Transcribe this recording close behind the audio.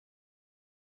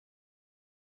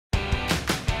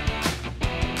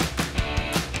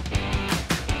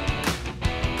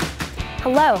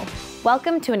Hello,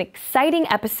 welcome to an exciting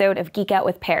episode of Geek Out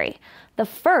with Perry, the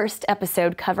first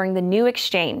episode covering the new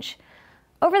Exchange.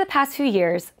 Over the past few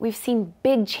years, we've seen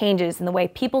big changes in the way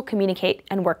people communicate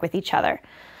and work with each other.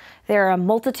 There are a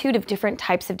multitude of different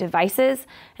types of devices,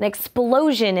 an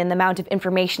explosion in the amount of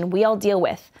information we all deal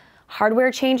with,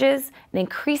 hardware changes, an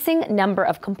increasing number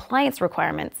of compliance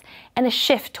requirements, and a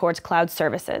shift towards cloud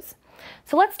services.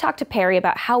 So let's talk to Perry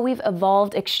about how we've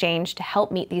evolved Exchange to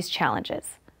help meet these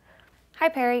challenges. Hi,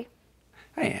 Perry.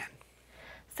 Hi, Ann.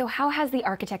 So how has the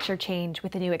architecture changed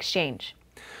with the new Exchange?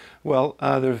 Well,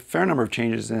 there are a fair number of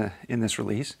changes in this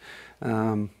release.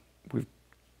 We've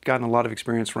gotten a lot of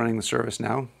experience running the service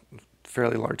now,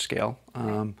 fairly large scale.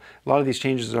 A lot of these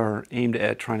changes are aimed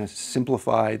at trying to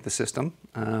simplify the system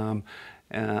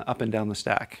up and down the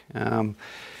stack.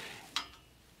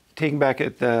 Taking back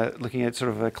at looking at sort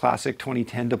of a classic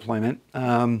 2010 deployment,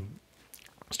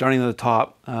 starting at the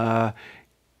top,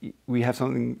 we have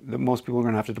something that most people are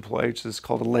going to have to deploy, which is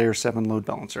called a Layer 7 load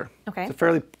balancer. Okay. It's a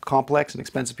fairly complex and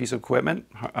expensive piece of equipment,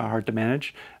 hard to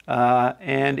manage,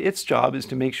 and its job is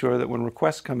to make sure that when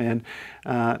requests come in,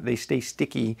 they stay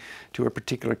sticky to a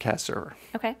particular CAS server.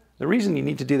 Okay. The reason you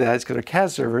need to do that is because our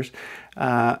CAS servers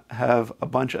have a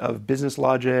bunch of business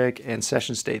logic and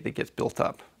session state that gets built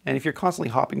up. And if you're constantly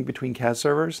hopping between CAS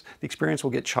servers, the experience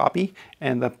will get choppy,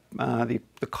 and the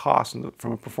cost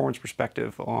from a performance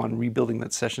perspective on rebuilding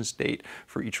that session state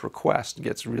for each request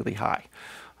gets really high.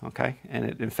 Okay, and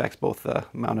it affects both the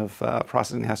amount of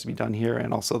processing that has to be done here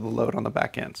and also the load on the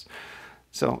back ends.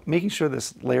 So making sure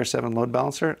this Layer 7 load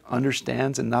balancer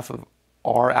understands enough of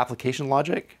our application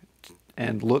logic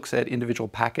and looks at individual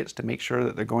packets to make sure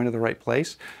that they're going to the right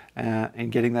place,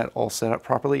 and getting that all set up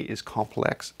properly is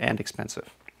complex and expensive.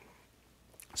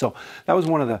 So that was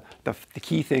one of the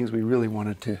key things we really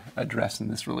wanted to address in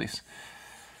this release,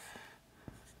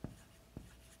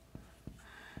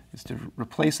 is to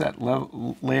replace that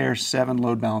Layer 7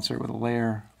 load balancer with a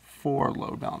Layer 4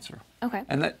 load balancer. Okay.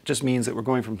 And that just means that we're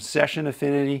going from session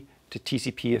affinity to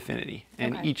TCP affinity.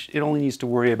 And Okay. it only needs to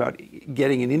worry about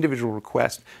getting an individual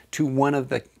request to one of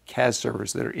the CAS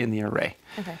servers that are in the array.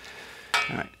 Okay.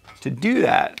 All right. To do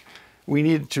that, we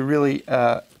needed to really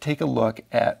take a look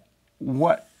at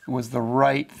what was the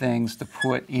right things to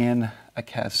put in a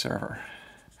CAS server.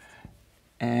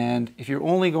 And if you're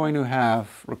only going to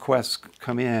have requests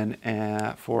come in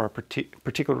for a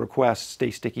particular request stay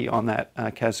sticky on that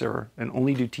CAS server and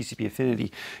only do TCP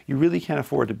affinity, you really can't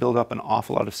afford to build up an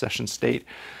awful lot of session state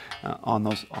on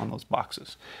those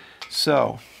boxes.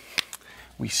 So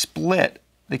we split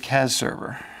the CAS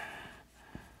server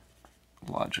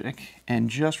logic and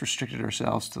just restricted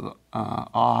ourselves to the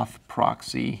auth,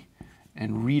 proxy,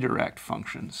 and redirect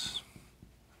functions.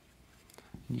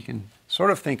 You can sort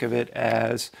of think of it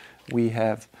as we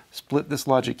have split this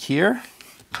logic here,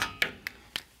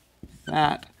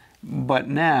 but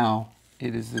now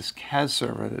it is this CAS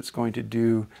server that's going to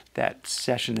do that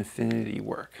session affinity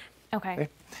work. Okay.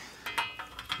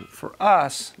 For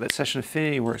us, that session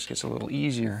affinity work gets a little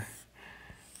easier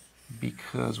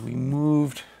because we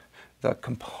moved the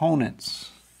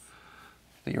components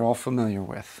that you're all familiar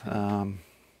with.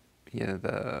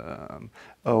 The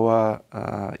OA,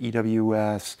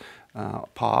 EWS,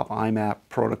 POP, IMAP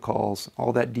protocols,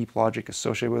 all that deep logic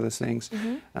associated with those things,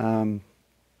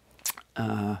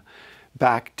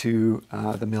 back to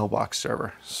the mailbox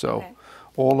server. So Okay.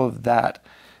 all of that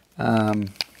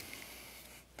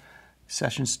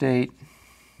session state,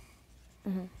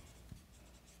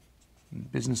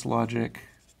 business logic,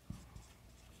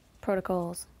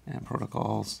 Protocols. and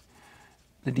protocols,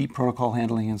 the deep protocol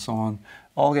handling and so on,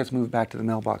 all gets moved back to the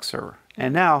mailbox server.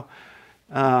 And now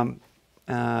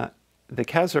the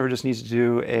CAS server just needs to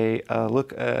do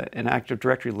an Active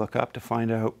Directory lookup to find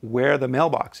out where the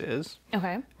mailbox is,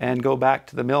 Okay. and go back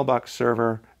to the mailbox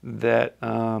server that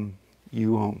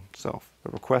you own. So if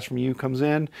a request from you comes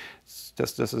in, it's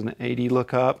just does an AD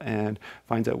lookup and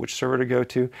finds out which server to go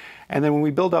to. And then when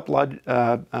we build up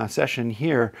a session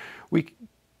here, we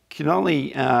can only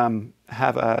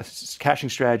have a caching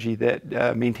strategy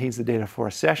that maintains the data for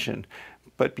a session.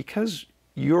 But because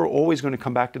you're always going to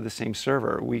come back to the same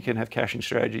server, we can have caching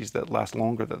strategies that last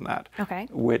longer than that, Okay.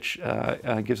 which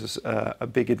gives us a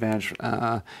big advantage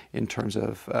in terms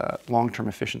of long-term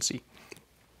efficiency.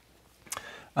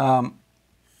 And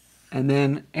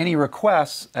then any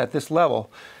requests at this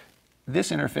level,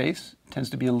 this interface tends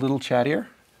to be a little chattier.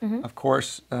 Of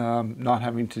course, not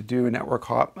having to do a network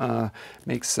hop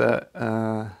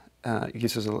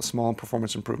gives us a small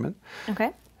performance improvement.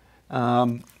 Okay.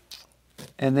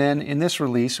 And then in this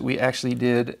release, we actually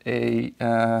did a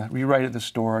rewrite of the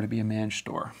store to be a managed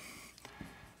store.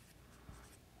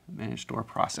 managed store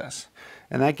process.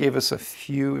 And that gave us a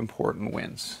few important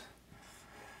wins.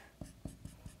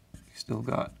 We still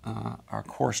got our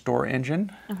core store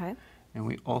engine. Okay. And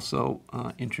we also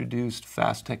introduced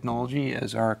fast technology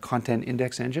as our content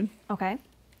index engine. Okay.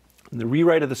 In the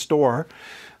rewrite of the store,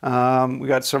 we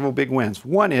got several big wins.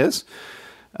 One is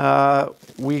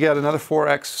we got another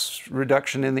 4x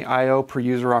reduction in the I/O per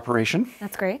user operation.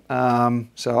 That's great. So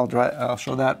I'll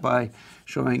show that by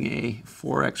showing a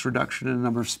 4x reduction in the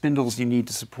number of spindles you need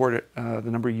to support it,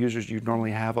 the number of users you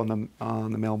normally have on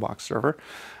the mailbox server.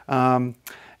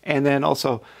 And then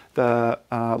also the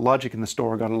logic in the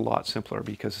store got a lot simpler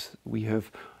because we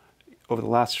have, over the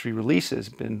last 3 releases,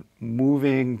 been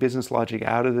moving business logic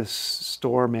out of this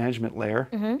store management layer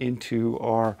into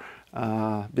our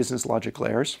business logic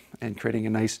layers and creating a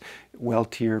nice,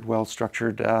 well-tiered,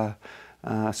 well-structured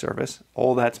service.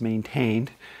 All that's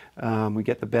maintained. We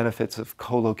get the benefits of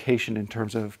co-location in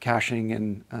terms of caching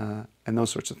and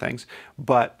those sorts of things.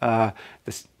 But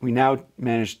we now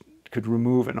could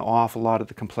remove an awful lot of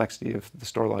the complexity of the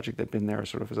store logic that had been there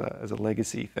sort of as a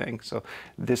legacy thing. So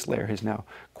this layer is now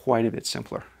quite a bit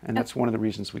simpler. And that's one of the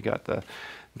reasons we got the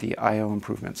I/O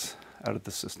improvements out of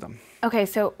the system. Okay,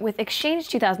 so with Exchange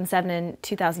 2007 and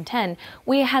 2010,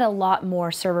 we had a lot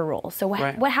more server roles. So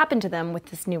what happened to them with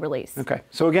this new release? Okay,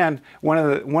 so again, one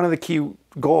of the key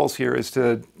goals here is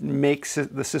to make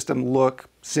the system look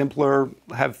simpler,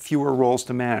 have fewer roles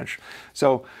to manage.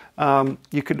 So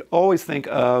you could always think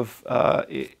of,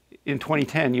 in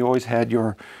 2010, you always had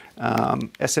your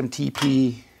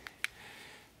SMTP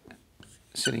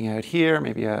sitting out here,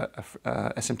 maybe a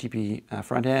SMTP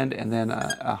front end, and then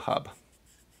a hub.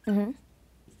 And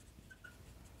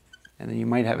then you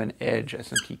might have an edge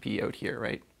SMTP out here,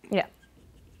 right? Yeah.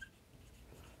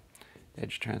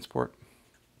 Edge transport.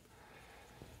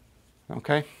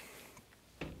 Okay.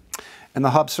 And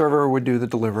the hub server would do the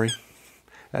delivery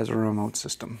as a remote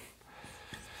system.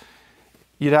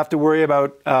 You'd have to worry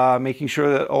about making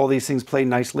sure that all these things play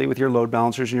nicely with your load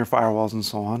balancers and your firewalls and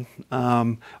so on.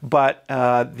 But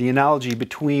the analogy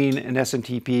between an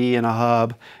SMTP and a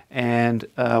hub and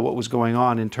what was going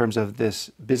on in terms of this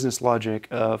business logic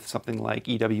of something like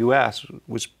EWS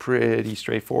was pretty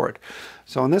straightforward.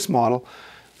 So in this model,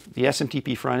 the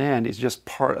SMTP front end is just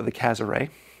part of the CAS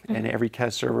array, and every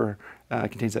CAS server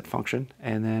contains that function,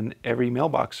 and then every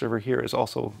mailbox server here is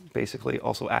also basically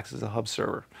acts as a hub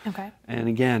server. Okay. And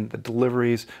again, the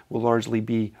deliveries will largely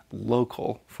be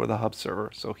local for the hub server,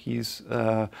 so he's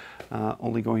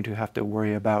only going to have to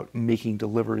worry about making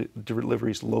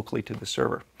deliveries locally to the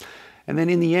server. And then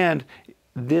in the end,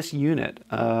 this unit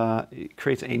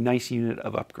creates a nice unit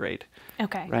of upgrade.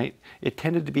 Okay. Right? It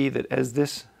tended to be that as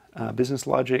this business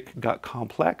logic got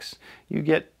complex, you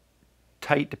get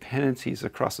tight dependencies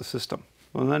across the system.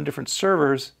 Well, on different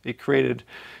servers, it created,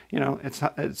 it's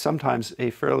sometimes a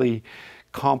fairly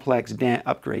complex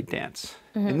upgrade dance.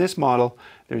 In this model,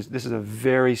 this is a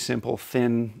very simple,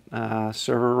 thin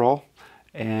server role,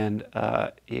 and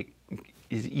it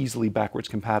is easily backwards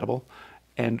compatible.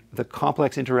 And the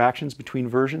complex interactions between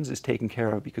versions is taken care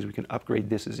of because we can upgrade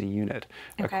this as a unit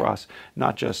across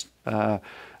not just EWS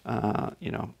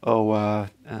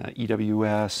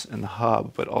and the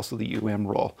hub, but also the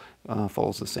role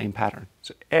follows the same pattern.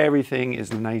 So everything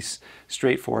is a nice,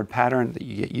 straightforward pattern that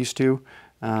you get used to.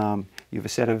 You have a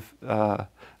set of a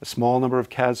small number of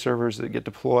CAD servers that get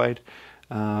deployed,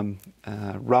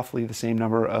 roughly the same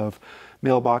number of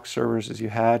mailbox servers as you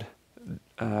had,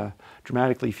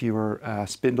 dramatically fewer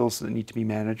spindles that need to be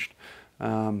managed.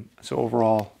 So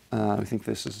overall, I think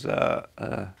this is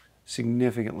a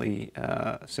significantly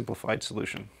simplified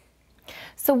solution.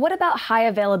 So what about high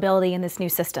availability in this new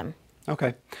system?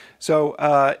 Okay, so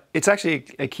it's actually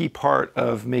a key part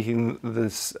of making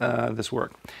this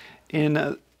work.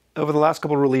 Over the last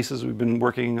couple of releases, we've been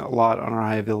working a lot on our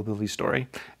high availability story.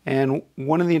 And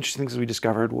one of the interesting things we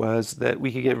discovered was that we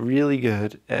could get really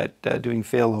good at doing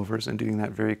failovers and doing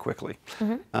that very quickly.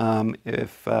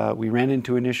 If we ran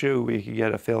into an issue, we could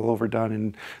get a failover done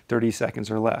in 30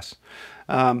 seconds or less.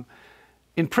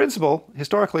 In principle,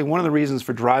 historically, one of the reasons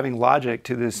for driving logic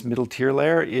to this middle tier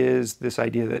layer is this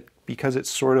idea that because it's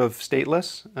sort of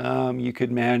stateless, you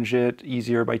could manage it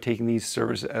easier by taking these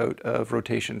servers out of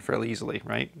rotation fairly easily,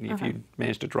 right? If you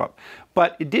manage to drop.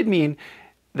 But it did mean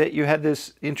that you had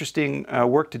this interesting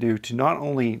work to do to not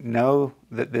only know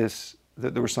that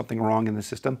there was something wrong in the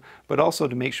system, but also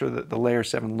to make sure that the layer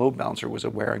 7 load balancer was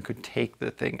aware and could take the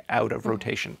thing out of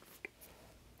rotation.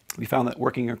 We found that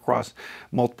working across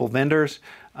multiple vendors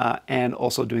and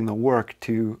also doing the work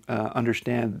to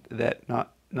understand that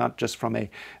not just from a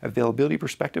availability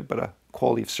perspective, but a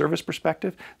quality of service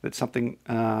perspective, that something,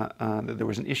 that there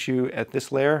was an issue at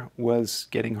this layer was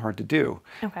getting hard to do.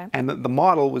 Okay. And the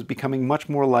model was becoming much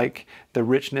more like the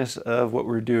richness of what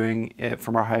we're doing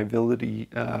from our high availability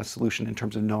solution in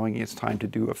terms of knowing it's time to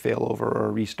do a failover or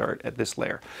a restart at this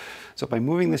layer. So by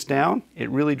moving this down, it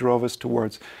really drove us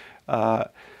towards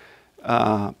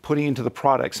putting into the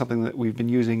product something that we've been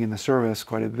using in the service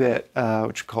quite a bit,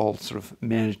 which is called sort of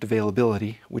managed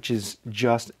availability, which is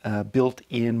just a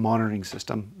built-in monitoring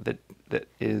system that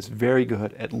is very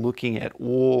good at looking at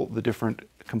all the different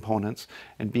components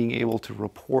and being able to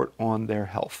report on their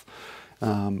health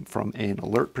from an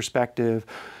alert perspective,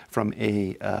 from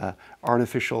a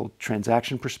artificial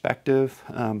transaction perspective,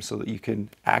 so that you can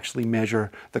actually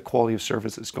measure the quality of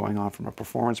service that's going on from a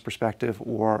performance perspective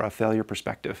or a failure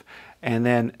perspective, and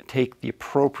then take the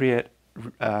appropriate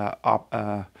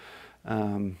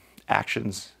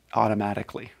actions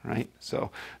automatically, right? So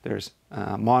there's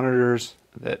monitors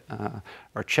that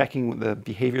are checking the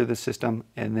behavior of the system,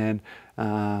 and then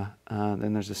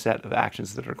there's a set of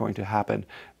actions that are going to happen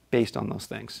based on those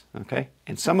things, okay?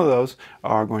 And some of those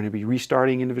are going to be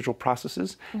restarting individual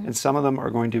processes, and some of them are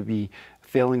going to be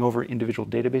failing over individual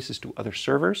databases to other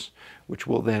servers, which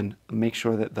will then make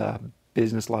sure that the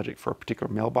business logic for a particular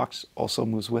mailbox also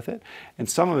moves with it. And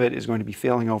some of it is going to be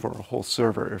failing over a whole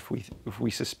server if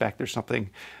we suspect there's something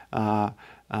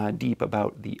deep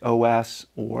about the OS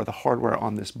or the hardware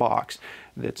on this box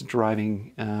that's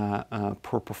driving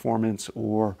poor performance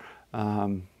or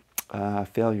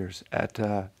failures at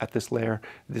this layer,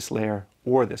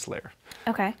 or this layer.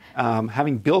 Okay.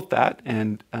 Having built that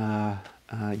and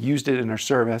used it in our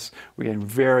service, we're getting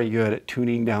very good at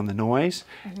tuning down the noise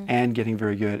and getting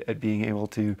very good at being able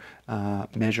to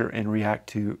measure and react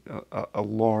to a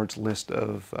large list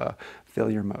of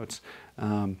failure modes.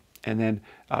 And then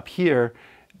up here,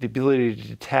 the ability to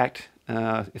detect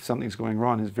if something's going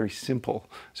wrong is very simple.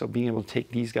 So being able to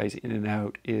take these guys in and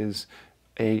out is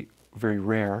very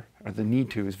rare, or the need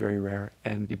to is very rare,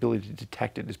 and the ability to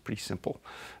detect it is pretty simple.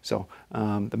 So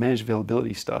the managed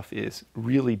availability stuff is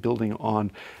really building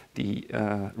on the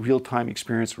real-time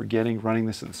experience we're getting running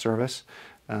this in the service,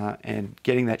 and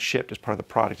getting that shipped as part of the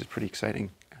product is pretty exciting.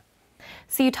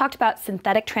 So you talked about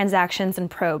synthetic transactions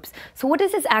and probes. So what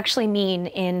does this actually mean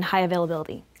in high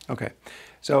availability? Okay,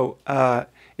 so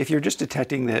if you're just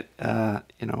detecting that a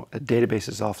database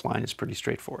is offline, it's pretty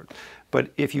straightforward.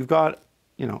 But if you've got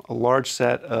a large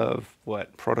set of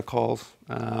protocols,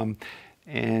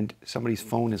 and somebody's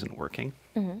phone isn't working,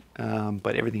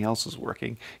 but everything else is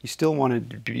working, you still want to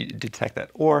detect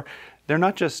that. Or they're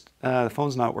not just the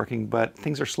phone's not working, but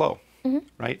things are slow,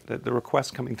 right? The requests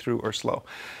coming through are slow.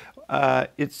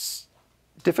 It's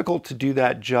difficult to do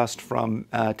that just from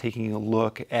taking a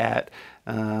look at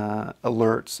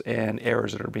alerts and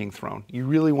errors that are being thrown. You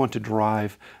really want to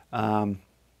drive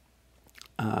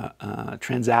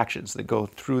transactions that go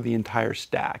through the entire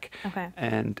stack,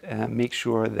 and make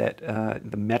sure that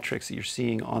the metrics that you're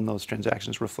seeing on those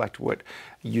transactions reflect what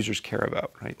users care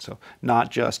about, right? So not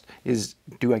just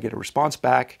do I get a response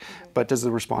back, but does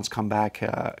the response come back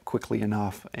quickly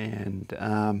enough, and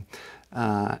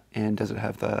does it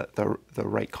have the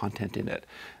right content in it?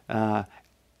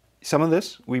 Some of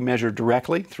this we measure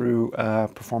directly through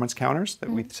performance counters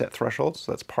that we set thresholds,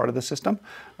 so that's part of the system.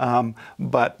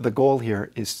 But the goal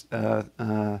here is,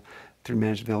 through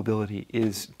managed availability,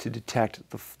 is to detect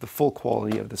the full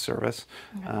quality of the service,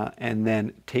 and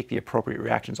then take the appropriate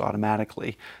reactions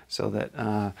automatically, so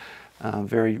that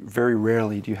very, very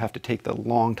rarely do you have to take the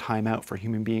long time out for a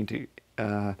human being to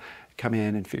come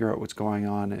in and figure out what's going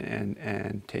on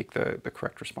and take the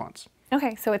correct response.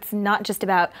 Okay, so it's not just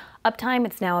about uptime,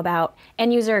 it's now about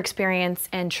end user experience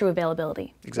and true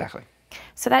availability. Exactly.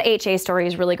 So that HA story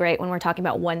is really great when we're talking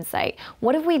about one site.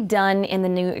 What have we done in the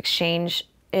new Exchange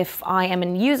if I am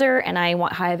a user and I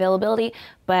want high availability,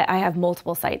 but I have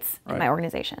multiple sites in my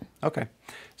organization? Okay,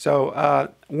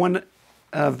 so one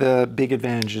of the big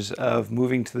advantages of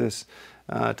moving to this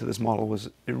model was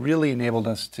it really enabled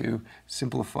us to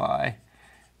simplify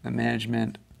the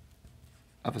management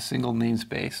of a single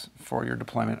namespace for your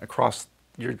deployment across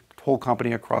your whole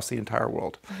company, across the entire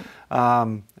world.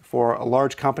 For a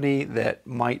large company that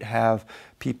might have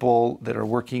people that are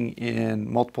working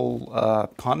in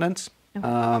multiple continents,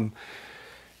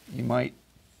 you might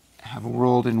have a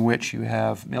world in which you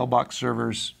have mailbox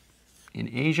servers in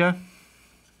Asia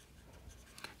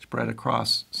spread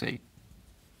across, say,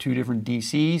 2 different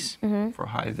DCs for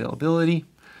high availability.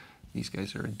 These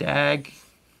guys are a DAG.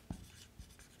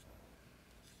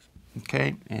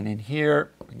 Okay, and in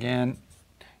here, again,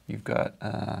 you've got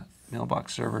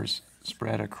mailbox servers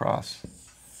spread across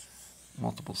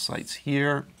multiple sites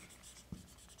here.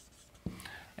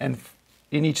 And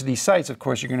in each of these sites, of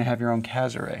course, you're going to have your own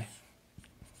CAS array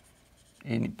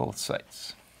in both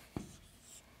sites.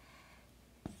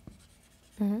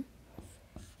 Mm-hmm.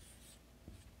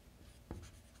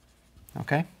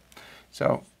 Okay,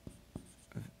 so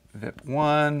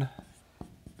VIP1,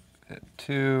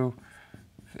 VIP2,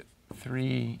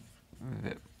 VIP3,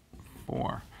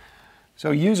 VIP4.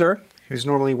 So user, who's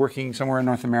normally working somewhere in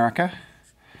North America,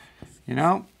 you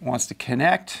know, wants to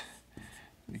connect.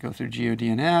 You go through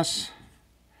GeoDNS.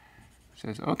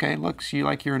 Says, okay, looks you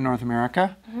like you're in North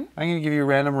America. Mm-hmm. I'm going to give you a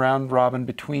random round robin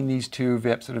between these two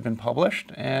VIPs that have been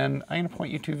published, and I'm going to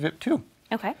point you to VIP2.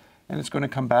 Okay. And it's going to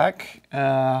come back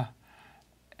to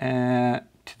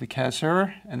the CAS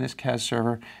server, and this CAS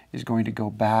server is going to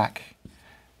go back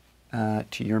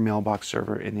to your mailbox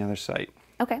server in the other site.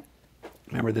 Okay.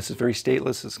 Remember, this is very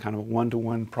stateless. It's kind of a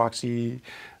one-to-one proxy,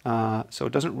 so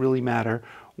it doesn't really matter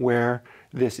where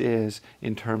this is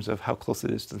in terms of how close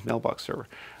it is to the mailbox server.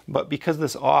 But because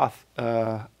this auth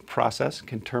process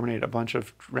can terminate a bunch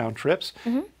of round trips,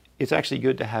 mm-hmm. it's actually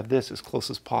good to have this as close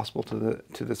as possible to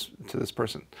this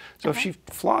person. So if she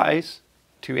flies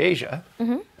to Asia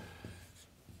mm-hmm.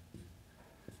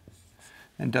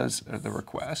 and does the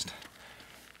request,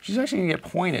 she's actually going to get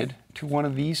pointed to one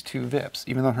of these two VIPs,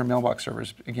 even though her mailbox server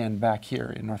is, again, back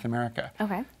here in North America.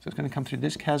 Okay. So it's going to come through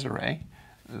this CAS array.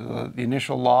 The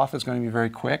initial loft is going to be very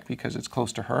quick because it's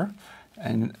close to her,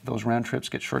 and those round trips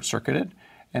get short-circuited,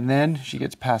 and then she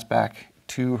gets passed back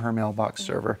to her mailbox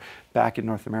mm-hmm. server back in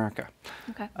North America.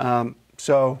 Okay.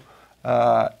 So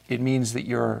it means that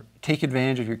you take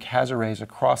advantage of your CAS arrays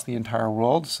across the entire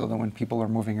world so that when people are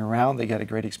moving around, they get a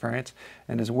great experience.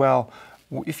 And as well,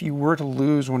 if you were to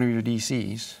lose one of your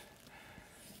DCs,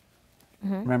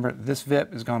 mm-hmm. remember, this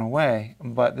VIP has gone away,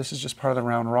 but this is just part of the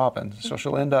round robin. So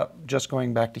she'll end up just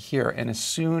going back to here. And as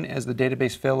soon as the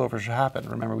database failover should happen,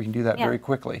 remember, we can do that very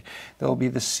quickly. There will be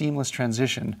the seamless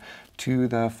transition to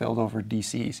the failed over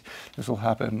DCs. This will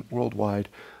happen worldwide.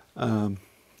 And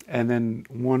then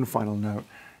one final note,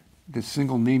 the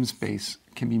single namespace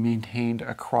can be maintained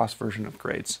across version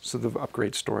upgrades. So the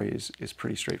upgrade story is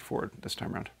pretty straightforward this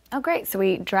time around. Oh, great. So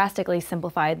we drastically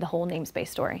simplified the whole namespace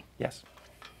story. Yes.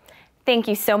 Thank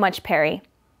you so much, Perry.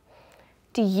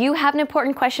 Do you have an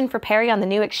important question for Perry on the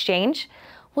new exchange?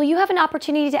 Well, you have an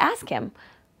opportunity to ask him.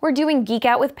 We're doing Geek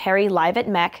Out with Perry live at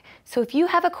MEC, so if you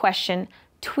have a question,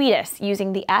 tweet us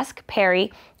using the Ask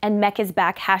Perry and MEC is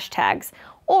Back hashtags,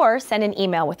 or send an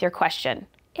email with your question.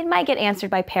 It might get answered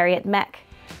by Perry at MEC.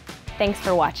 Thanks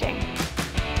for watching.